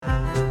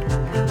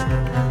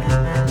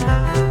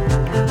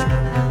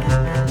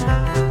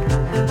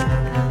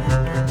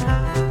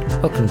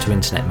to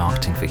Internet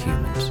Marketing for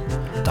Humans,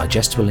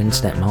 digestible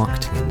internet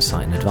marketing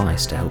insight and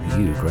advice to help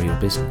you grow your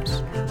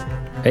business.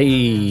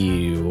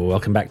 Hey,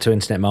 welcome back to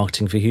Internet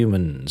Marketing for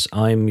Humans.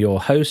 I'm your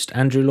host,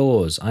 Andrew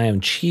Laws. I am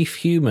Chief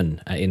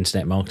Human at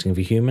Internet Marketing for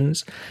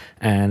Humans,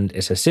 and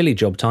it's a silly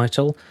job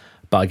title,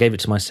 but I gave it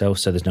to myself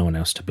so there's no one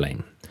else to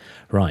blame.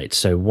 Right,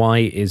 so why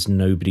is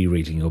nobody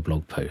reading your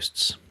blog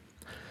posts?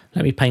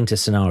 Let me paint a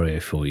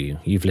scenario for you.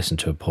 You've listened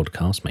to a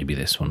podcast, maybe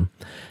this one.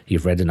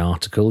 You've read an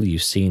article,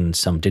 you've seen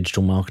some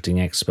digital marketing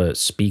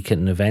experts speak at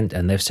an event,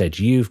 and they've said,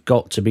 you've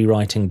got to be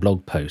writing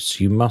blog posts.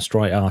 You must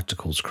write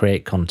articles,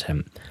 create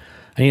content.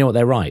 And you know what,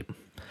 they're right.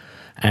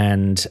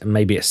 And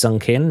maybe it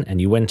sunk in, and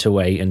you went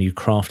away and you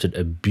crafted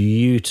a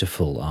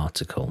beautiful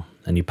article,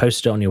 and you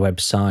posted it on your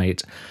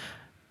website,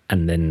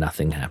 and then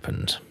nothing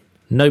happened.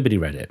 Nobody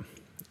read it.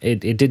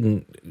 It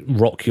didn't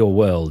rock your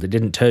world. It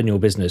didn't turn your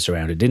business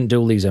around. It didn't do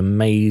all these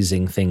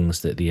amazing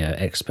things that the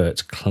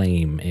experts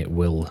claim it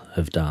will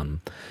have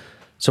done.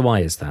 So why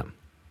is that?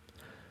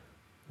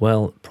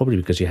 Well, probably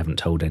because you haven't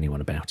told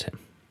anyone about it.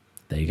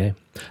 There you go.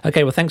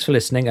 Okay, well, thanks for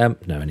listening. No,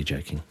 only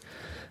joking.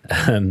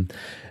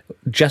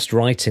 Just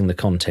writing the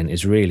content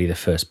is really the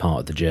first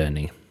part of the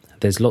journey.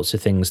 There's lots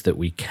of things that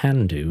we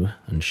can do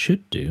and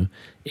should do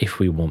if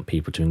we want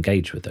people to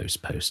engage with those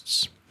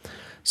posts.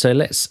 So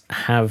let's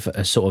have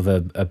a sort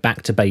of a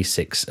back to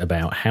basics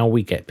about how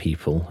we get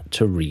people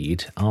to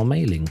read our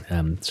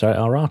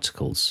our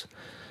articles.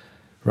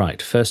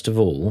 Right, first of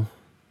all,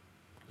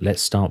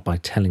 let's start by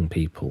telling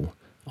people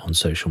on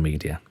social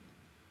media.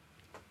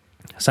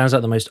 Sounds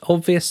like the most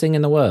obvious thing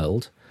in the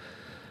world,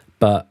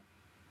 but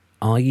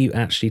are you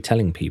actually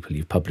telling people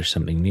you've published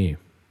something new?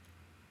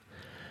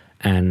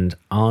 And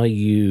are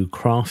you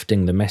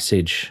crafting the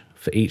message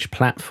for each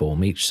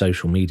platform, each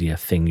social media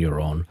thing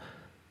you're on,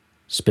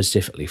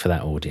 specifically for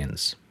that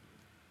audience?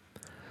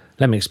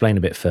 Let me explain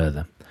a bit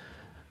further.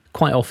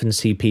 Quite often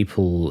see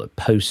people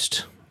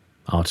post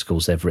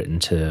articles they've written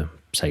to,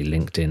 say,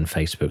 LinkedIn,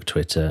 Facebook,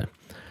 Twitter,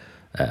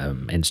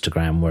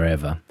 Instagram,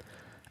 wherever,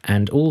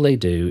 and all they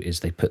do is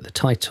they put the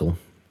title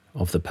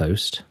of the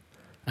post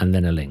and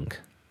then a link.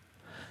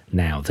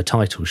 Now, the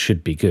title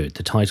should be good.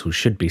 The title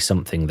should be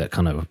something that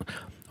kind of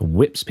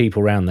whips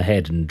people around the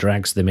head and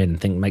drags them in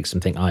and makes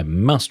them think, I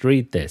must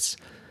read this.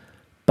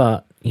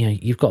 But,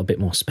 you've got a bit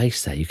more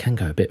space there. You can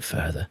go a bit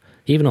further.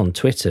 Even on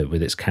Twitter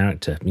with its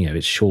character,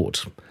 its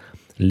short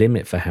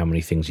limit for how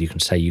many things you can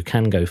say, you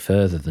can go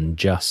further than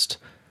just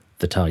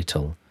the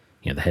title,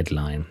 the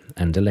headline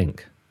and a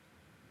link.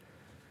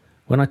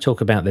 When I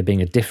talk about there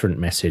being a different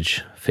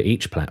message for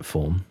each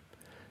platform,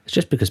 it's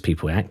just because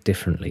people act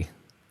differently.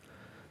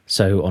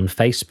 So on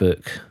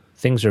Facebook,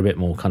 things are a bit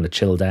more kind of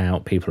chilled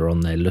out. People are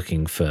on there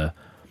looking for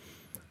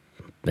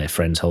their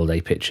friends'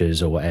 holiday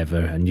pictures or whatever,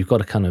 and you've got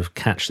to kind of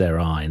catch their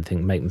eye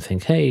and make them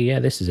think, hey, yeah,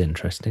 this is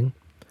interesting.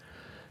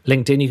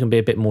 LinkedIn, you can be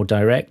a bit more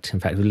direct.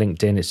 In fact, with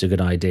LinkedIn, it's a good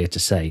idea to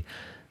say,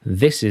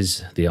 this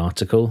is the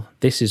article,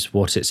 this is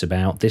what it's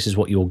about, this is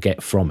what you'll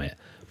get from it.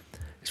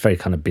 It's very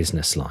kind of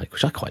business-like,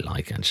 which I quite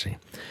like, actually.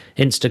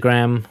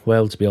 Instagram,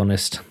 well, to be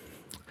honest,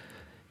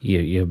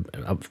 you're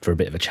up for a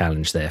bit of a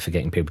challenge there for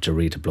getting people to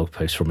read a blog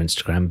post from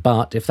Instagram.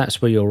 But if that's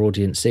where your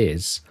audience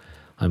is,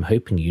 I'm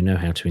hoping you know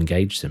how to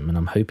engage them, and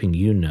I'm hoping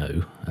you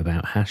know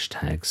about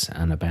hashtags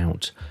and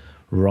about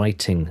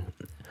writing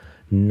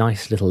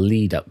nice little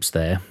lead-ups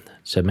there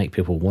to make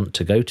people want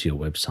to go to your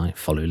website,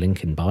 follow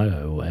link in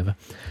bio or whatever,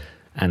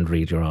 and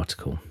read your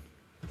article.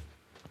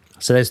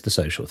 So there's the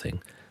social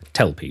thing.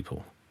 Tell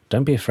people.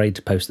 Don't be afraid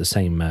to post the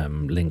same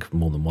link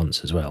more than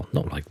once as well.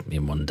 Not like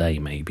in one day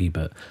maybe,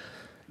 but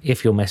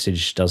if your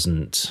message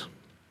doesn't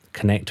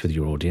connect with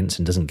your audience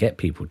and doesn't get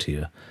people to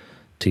your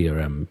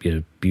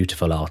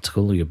beautiful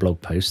article or your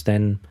blog post,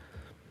 then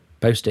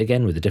post it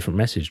again with a different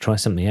message. Try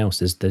something else.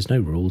 There's no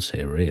rules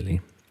here, really.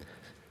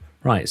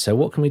 Right, so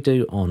what can we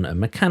do on a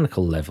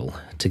mechanical level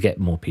to get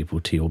more people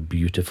to your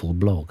beautiful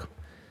blog?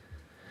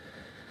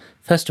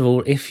 First of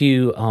all, if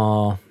you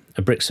are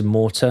a bricks and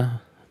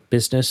mortar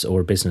business or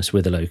a business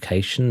with a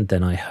location,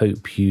 then I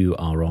hope you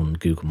are on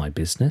Google My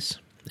Business.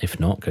 If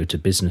not, go to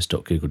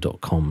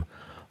business.google.com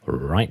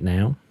right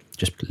now.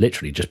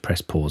 Just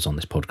press pause on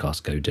this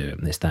podcast, go do it,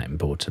 and it's that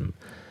important.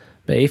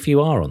 But if you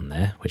are on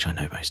there, which I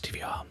know most of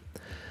you are,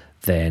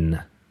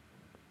 then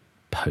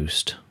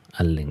post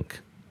a link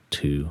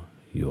to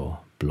your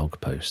blog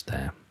post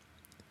there.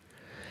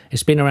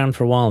 It's been around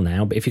for a while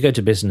now, but if you go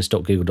to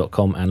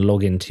business.google.com and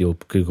log into your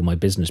Google My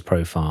Business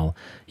profile,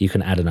 you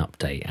can add an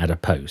update, add a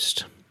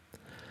post.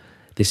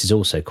 This is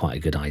also quite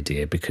a good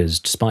idea because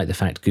despite the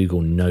fact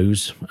Google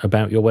knows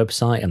about your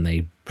website and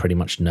they pretty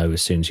much know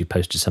as soon as you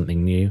posted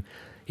something new,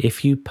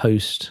 if you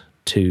post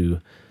to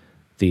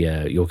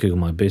your Google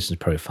My Business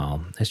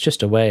profile, it's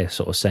just a way of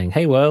sort of saying,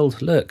 hey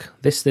world, look,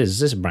 this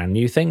is a brand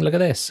new thing, look at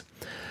this.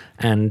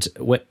 And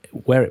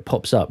where it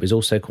pops up is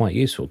also quite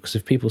useful because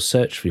if people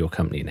search for your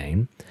company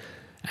name,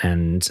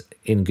 and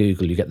in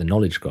Google you get the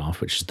knowledge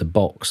graph, which is the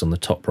box on the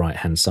top right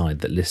hand side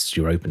that lists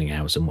your opening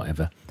hours and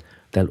whatever,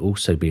 there'll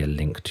also be a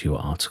link to your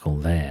article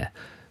there.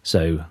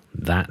 So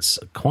that's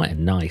quite a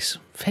nice,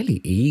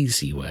 fairly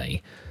easy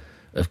way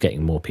of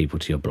getting more people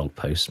to your blog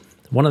posts.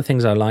 One of the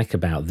things I like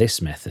about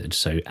this method,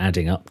 so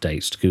adding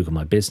updates to Google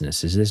My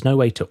Business, is there's no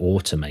way to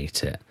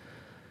automate it.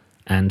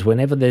 And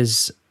whenever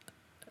there's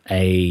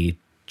a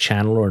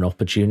channel or an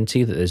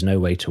opportunity that there's no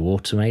way to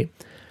automate,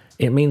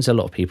 it means a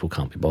lot of people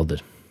can't be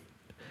bothered.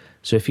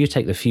 So if you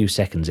take the few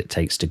seconds it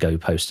takes to go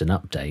post an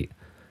update,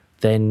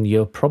 then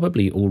you're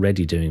probably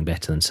already doing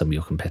better than some of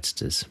your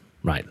competitors.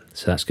 Right,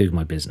 so that's Google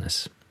My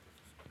Business.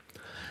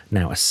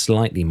 Now, a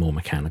slightly more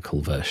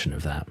mechanical version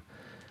of that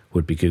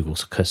would be Google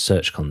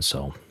Search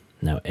Console.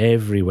 Now,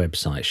 every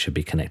website should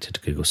be connected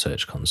to Google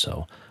Search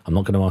Console. I'm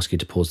not going to ask you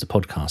to pause the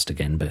podcast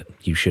again, but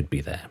you should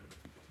be there.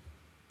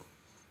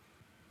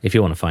 If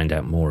you want to find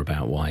out more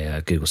about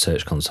why Google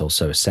Search Console is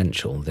so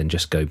essential, then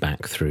just go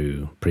back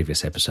through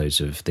previous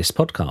episodes of this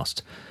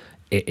podcast.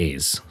 It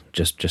is.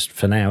 Just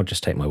for now,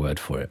 just take my word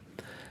for it.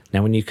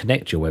 Now, when you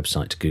connect your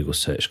website to Google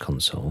Search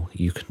Console,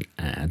 you can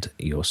add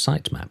your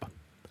sitemap.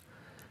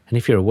 And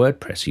if you're a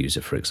WordPress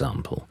user, for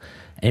example,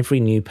 every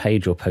new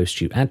page or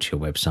post you add to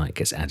your website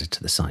gets added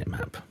to the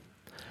sitemap.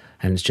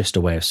 And it's just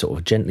a way of sort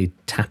of gently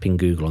tapping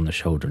Google on the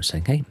shoulder and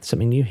saying, hey,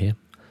 something new here.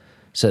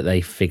 So that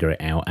they figure it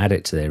out, add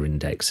it to their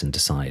index and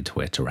decide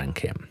where to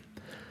rank it.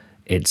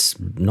 It's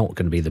not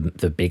going to be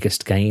the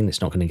biggest gain. It's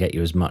not going to get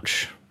you as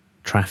much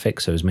traffic,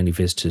 so as many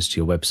visitors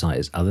to your website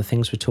as other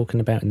things we're talking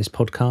about in this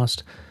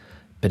podcast.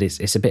 But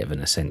it's a bit of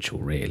an essential,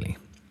 really.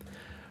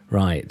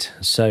 Right,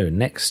 so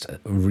next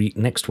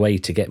way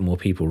to get more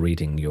people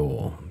reading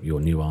your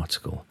new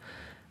article.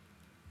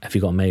 Have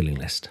you got a mailing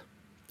list?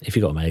 If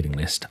you've got a mailing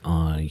list,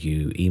 are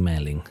you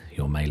emailing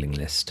your mailing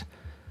list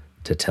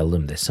to tell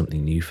them there's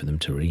something new for them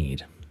to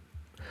read?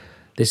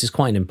 This is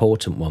quite an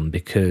important one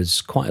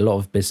because quite a lot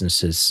of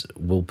businesses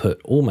will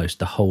put almost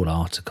the whole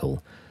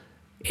article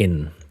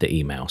in the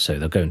email. So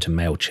they'll go into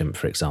MailChimp,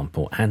 for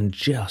example, and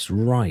just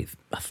write,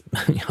 I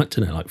don't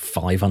know, like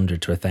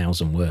 500 to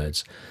 1,000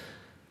 words.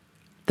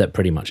 That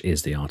pretty much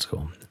is the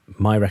article.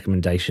 My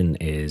recommendation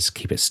is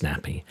keep it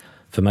snappy.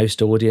 For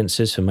most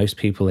audiences, for most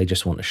people, they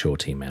just want a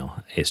short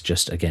email. It's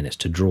just, again, it's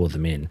to draw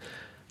them in.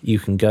 You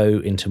can go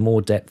into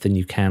more depth than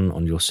you can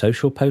on your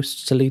social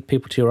posts to lead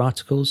people to your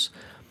articles,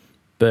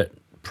 but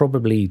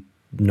probably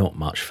not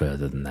much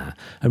further than that.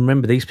 And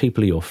remember, these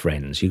people are your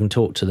friends. You can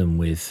talk to them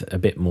with a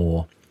bit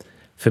more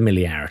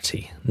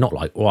familiarity. Not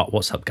like,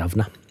 what's up,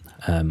 governor?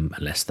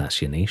 Unless that's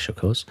your niche, of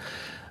course.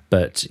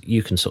 But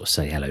you can sort of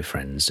say, hello,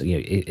 friends.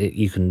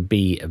 You can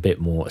be a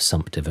bit more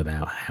assumptive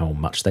about how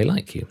much they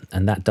like you.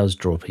 And that does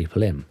draw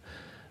people in.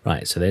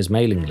 Right, so there's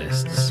mailing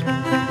lists.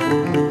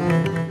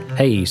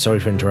 Hey, sorry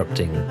for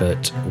interrupting,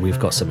 but we've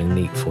got something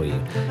neat for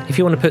you. If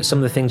you want to put some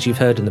of the things you've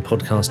heard in the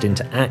podcast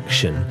into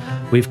action,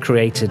 we've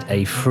created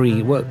a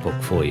free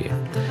workbook for you.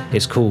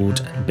 It's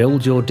called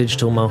Build Your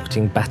Digital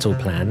Marketing Battle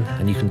Plan,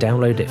 and you can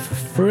download it for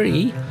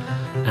free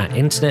at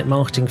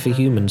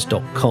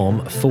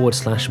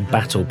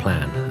internetmarketingforhumans.com/battle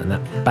plan. And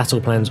that battle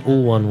plan's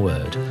all one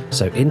word.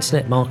 So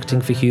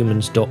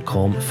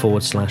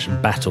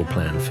internetmarketingforhumans.com/battle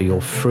plan for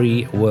your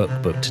free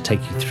workbook to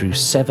take you through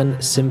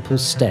 7 simple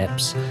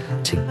steps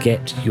to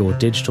get your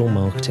digital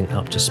marketing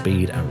up to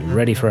speed and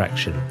ready for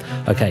action.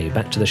 Okay,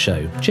 back to the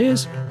show.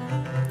 Cheers.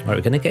 All right,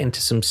 we're going to get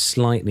into some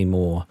slightly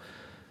more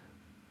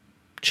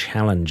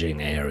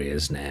challenging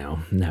areas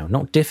now. Now,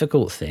 not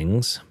difficult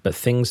things, but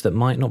things that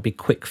might not be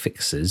quick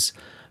fixes,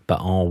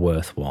 but are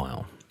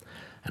worthwhile.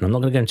 And I'm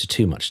not going to go into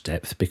too much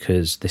depth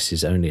because this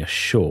is only a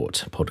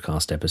short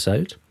podcast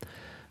episode.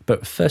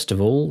 But first of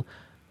all,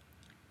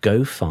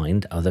 go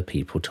find other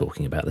people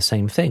talking about the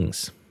same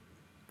things.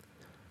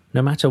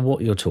 No matter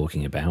what you're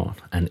talking about,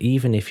 and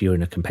even if you're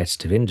in a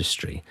competitive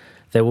industry,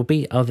 there will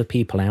be other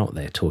people out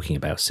there talking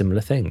about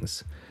similar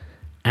things.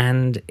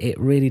 And it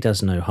really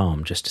does no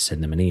harm just to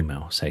send them an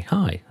email. Say,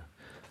 hi,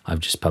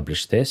 I've just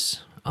published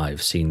this.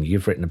 I've seen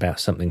you've written about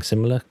something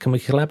similar. Can we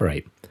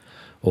collaborate?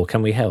 Or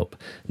can we help?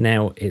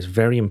 Now, it's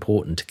very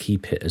important to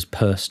keep it as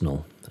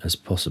personal as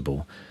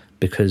possible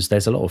because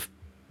there's a lot of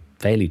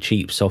fairly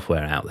cheap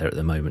software out there at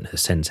the moment that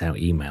sends out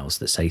emails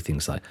that say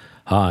things like,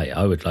 hi,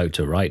 I would like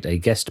to write a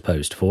guest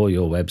post for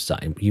your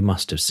website. You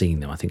must have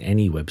seen them. I think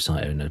any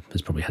website owner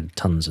has probably had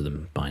tons of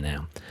them by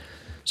now.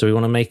 So we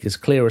want to make it as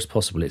clear as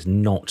possible it's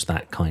not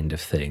that kind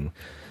of thing.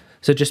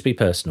 So just be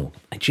personal.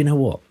 And do you know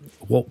what?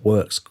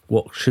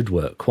 What should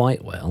work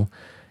quite well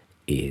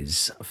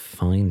is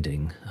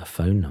finding a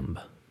phone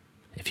number.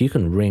 If you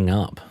can ring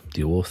up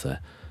the author,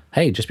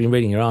 hey, just been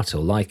reading your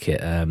article, like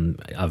it.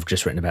 I've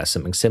just written about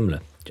something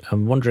similar.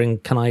 I'm wondering,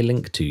 can I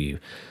link to you?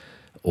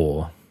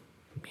 Or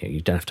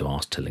you don't have to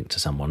ask to link to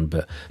someone,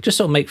 but just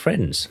sort of make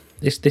friends.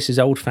 This is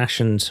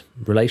old-fashioned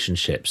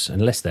relationships,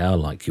 unless they are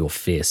like your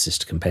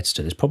fiercest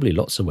competitor. There's probably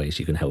lots of ways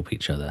you can help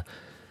each other.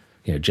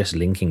 Just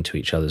linking to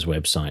each other's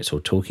websites or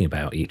talking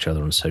about each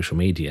other on social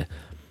media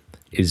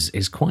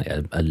is quite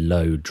a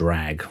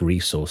low-drag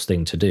resource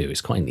thing to do.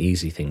 It's quite an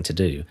easy thing to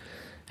do,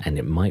 and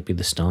it might be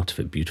the start of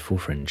a beautiful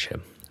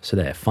friendship. So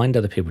there, find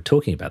other people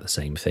talking about the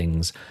same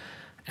things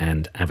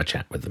and have a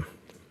chat with them,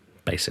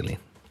 basically.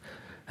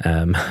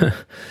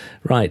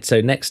 Right,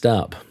 so next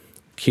up,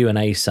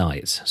 Q&A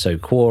sites. So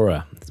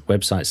Quora,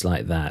 websites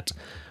like that.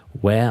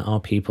 Where are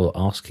people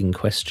asking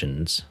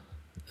questions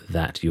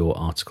that your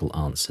article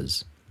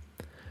answers?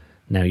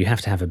 Now, you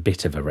have to have a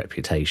bit of a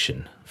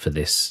reputation for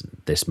this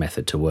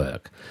method to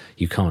work.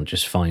 You can't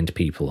just find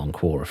people on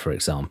Quora, for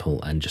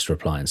example, and just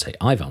reply and say,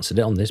 I've answered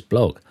it on this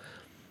blog.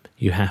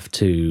 You have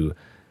to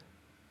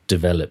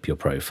develop your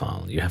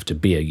profile. You have to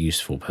be a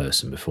useful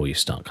person before you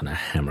start kind of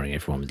hammering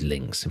everyone with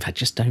links. In fact,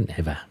 just don't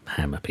ever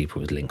hammer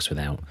people with links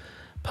without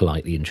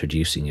politely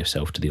introducing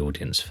yourself to the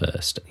audience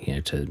first,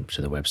 to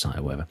the website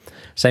or whatever.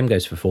 Same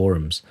goes for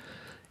forums.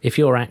 If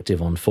you're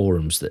active on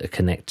forums that are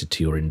connected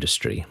to your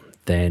industry,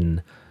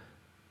 then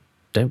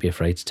don't be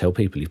afraid to tell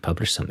people you've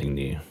published something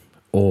new,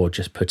 or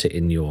just put it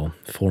in your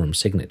forum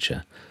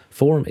signature.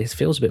 It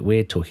feels a bit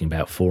weird talking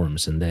about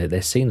forums, and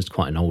they're seen as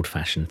quite an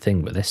old-fashioned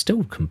thing, but they're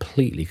still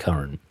completely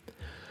current.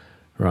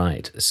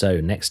 Right, so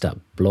next up,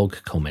 blog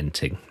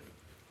commenting.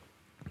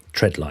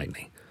 Tread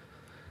lightly.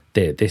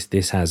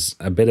 This has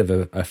a bit of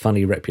a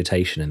funny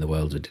reputation in the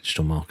world of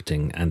digital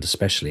marketing, and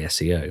especially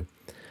SEO.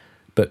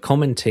 But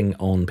commenting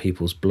on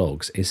people's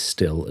blogs is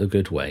still a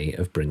good way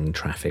of bringing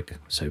traffic,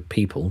 so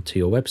people, to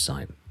your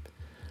website.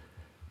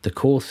 The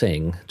core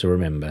thing to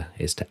remember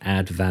is to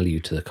add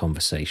value to the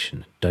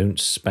conversation. Don't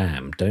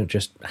spam. Don't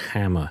just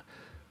hammer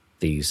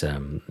these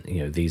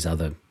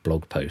other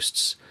blog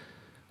posts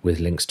with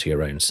links to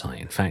your own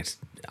site. In fact,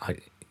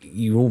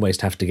 you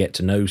almost have to get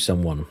to know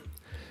someone,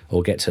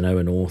 or get to know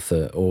an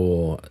author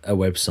or a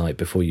website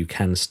before you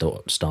can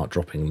start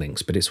dropping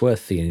links. But it's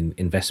worth the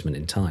investment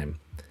in time.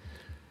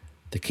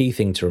 The key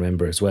thing to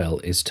remember as well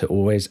is to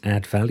always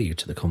add value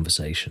to the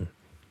conversation.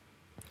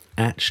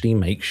 Actually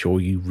make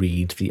sure you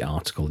read the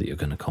article that you're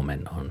going to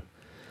comment on.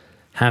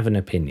 Have an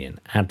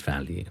opinion, add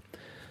value.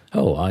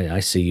 Oh,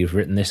 I see you've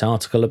written this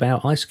article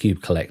about ice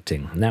cube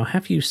collecting. Now,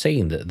 have you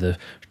seen that the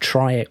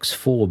Tri-X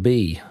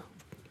 4B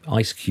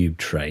ice cube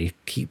tray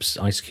keeps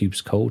ice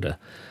cubes colder?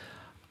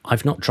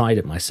 I've not tried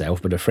it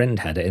myself, but a friend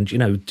had it. And,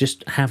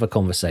 just have a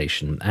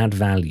conversation, add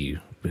value,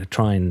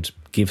 try and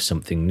give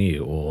something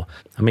new. Or,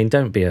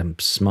 don't be a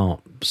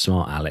smart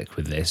aleck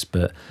with this,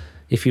 but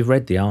if you've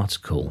read the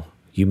article,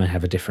 you may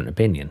have a different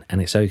opinion,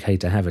 and it's okay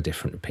to have a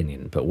different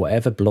opinion. But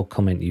whatever blog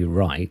comment you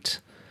write,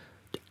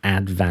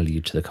 add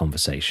value to the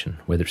conversation,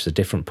 whether it's a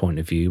different point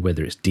of view,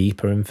 whether it's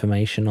deeper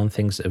information on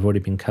things that have already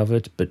been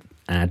covered, but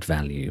add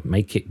value,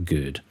 make it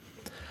good.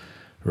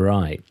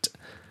 Right.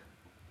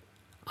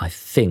 I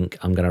think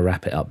I'm going to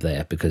wrap it up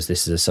there, because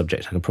this is a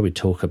subject I can probably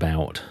talk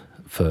about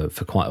for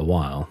quite a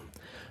while.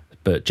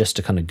 But just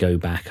to kind of go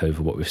back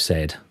over what we've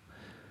said,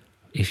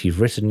 if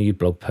you've written a new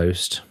blog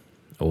post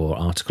or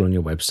article on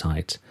your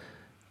website,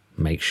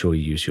 make sure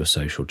you use your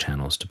social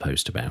channels to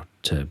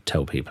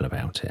tell people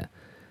about it.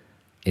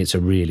 It's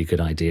a really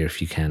good idea,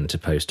 if you can, to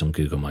post on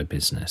Google My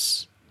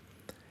Business.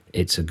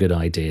 It's a good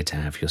idea to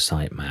have your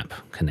sitemap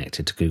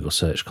connected to Google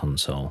Search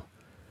Console.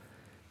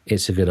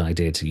 It's a good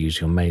idea to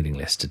use your mailing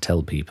list to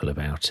tell people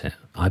about it.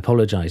 I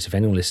apologise if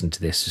anyone listening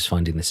to this is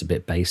finding this a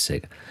bit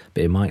basic,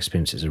 but in my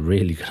experience it's a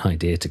really good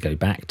idea to go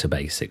back to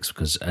basics,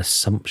 because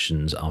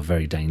assumptions are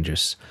very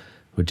dangerous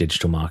with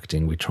digital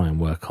marketing. We try and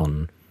work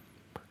on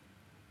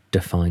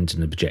defined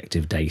and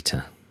objective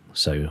data,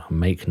 so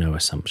make no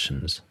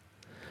assumptions.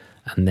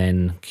 And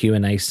then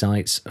Q&A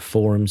sites,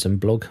 forums and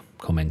blog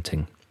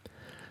commenting.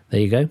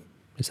 There you go.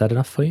 Is that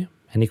enough for you?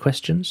 Any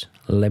questions?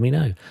 Let me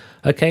know.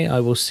 Okay, I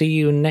will see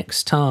you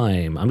next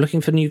time. I'm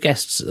looking for new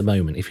guests at the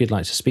moment. If you'd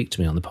like to speak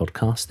to me on the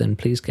podcast, then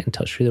please get in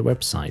touch through the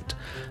website.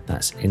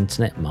 That's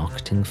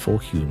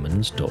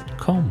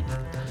internetmarketingforhumans.com.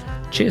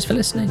 Cheers for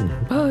listening.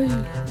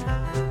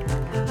 Bye.